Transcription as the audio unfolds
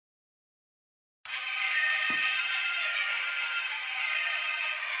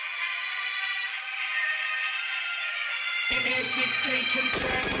I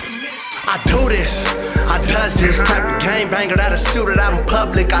do this, I does this type of game banger that'll shoot it out in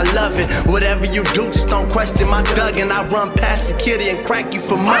public. I love it. Whatever you do, just don't question my thuggin'. I run past security and crack you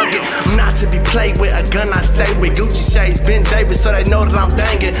for mugging. I'm not to be played with, a gun I stay with. Gucci shades, Ben Davis, so they know that I'm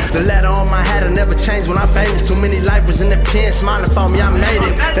banging. The letter on my hat will never change when I'm famous. Too many lifers in the pen smiling for me, I made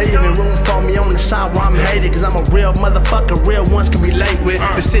it. They even room for me on the side where I'm hated, cause I'm a real motherfucker, real ones can relate with.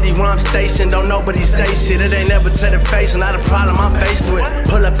 The city where I'm stationed, don't nobody say shit. It ain't never to the face, and not a problem I'm faced with.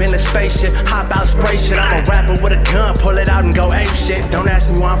 Pull up in the spaceship, hop out, spray shit. I'm a rapper with a gun, pull it out and go ape shit. Don't ask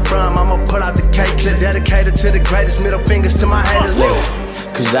me where I'm from, I'ma pull out the cake clip. Dedicated to the greatest, middle fingers to my haters.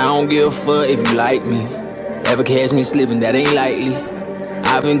 Cause I don't give a fuck if you like me. Ever catch me slipping, that ain't likely.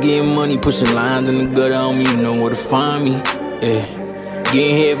 I've been getting money, pushing lines in the gutter on me, you know where to find me. Yeah,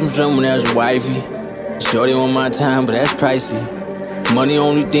 getting head from someone else's wifey. Shorty on my time, but that's pricey. Money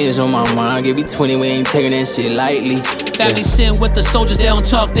only things on my mind. Give me 20, we ain't taking that shit lightly. Family sin with the soldiers, they don't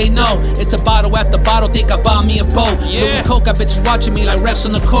talk, they know. It's a bottle after bottle, think I bought me a boat. Doing coke, got bitches watching me like refs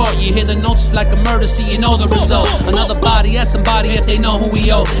on the court. You hear the notes, it's like a murder, see you know the result. Another body, that's somebody if they know who we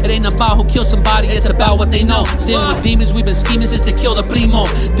owe. It ain't about who killed somebody, it's about what they know. Sin with demons, we've been scheming since they killed the primo.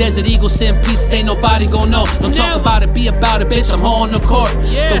 Desert Eagle, send pieces, ain't nobody gon' know. Don't talk about it, be about it, bitch, I'm on the court.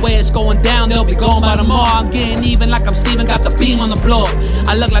 The way it's going down, they'll be going by tomorrow. I'm getting even like I'm Steven, got the beam on the floor.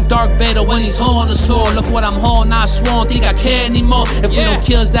 I look like Darth Vader when he's on the sword. Look what I'm holding, I sworn, think I care anymore. If we don't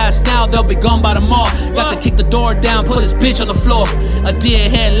kill his ass now, they'll be gone by tomorrow. Got to kick the door down, put his bitch on the floor. A deer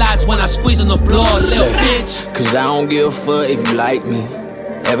headlights when I squeeze on the floor, little bitch. Cause I don't give a fuck if you like me.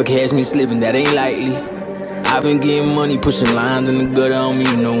 Ever catch me slipping, that ain't likely. I've been getting money, pushing lines in the gutter on me,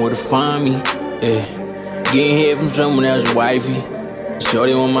 you know where to find me. Yeah, getting head from someone else's wifey.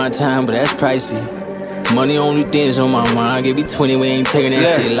 Shorty on my time, but that's pricey. Money only things on my mind. Give me 20, we ain't taking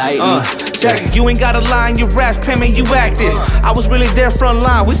that shit lightly. Check it, you ain't got a lie in your raps claiming you active. I was really there front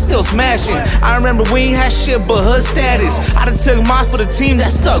line, we still smashing. I remember we ain't had shit but hood status. I done took mine for the team that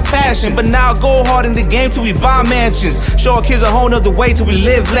stuck passion. But now I go hard in the game till we buy mansions. Show our kids a whole nother way till we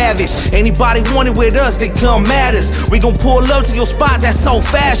live lavish. Anybody want it with us, they come at us. We gon' pull up to your spot, that's so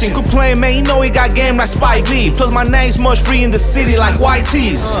fashion. Quit playing, man, you know he got game like Spike Lee. Plus my name's much free in the city like white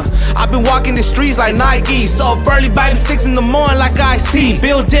tees. I've been walking the streets like Nike. So early, baby, 6 in the morning like I see.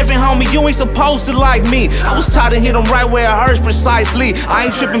 Built different, homie, you ain't supposed to like me. I was taught to hit them right where it hurts precisely. I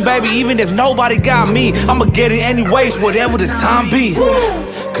ain't tripping, baby, even if nobody got me. I'ma get it anyways, whatever the time be.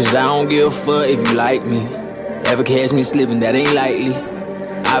 Cause I don't give a fuck if you like me. Ever catch me slipping, that ain't likely.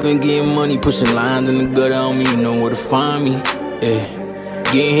 I've been getting money, pushing lines in the gutter on me, you know where to find me. Yeah,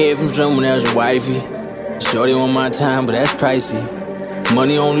 getting head from someone else's wifey. Shorty on my time, but that's pricey.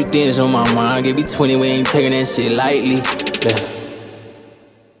 Money only things on my mind. Give me 20, we ain't taking that shit lightly. Yeah.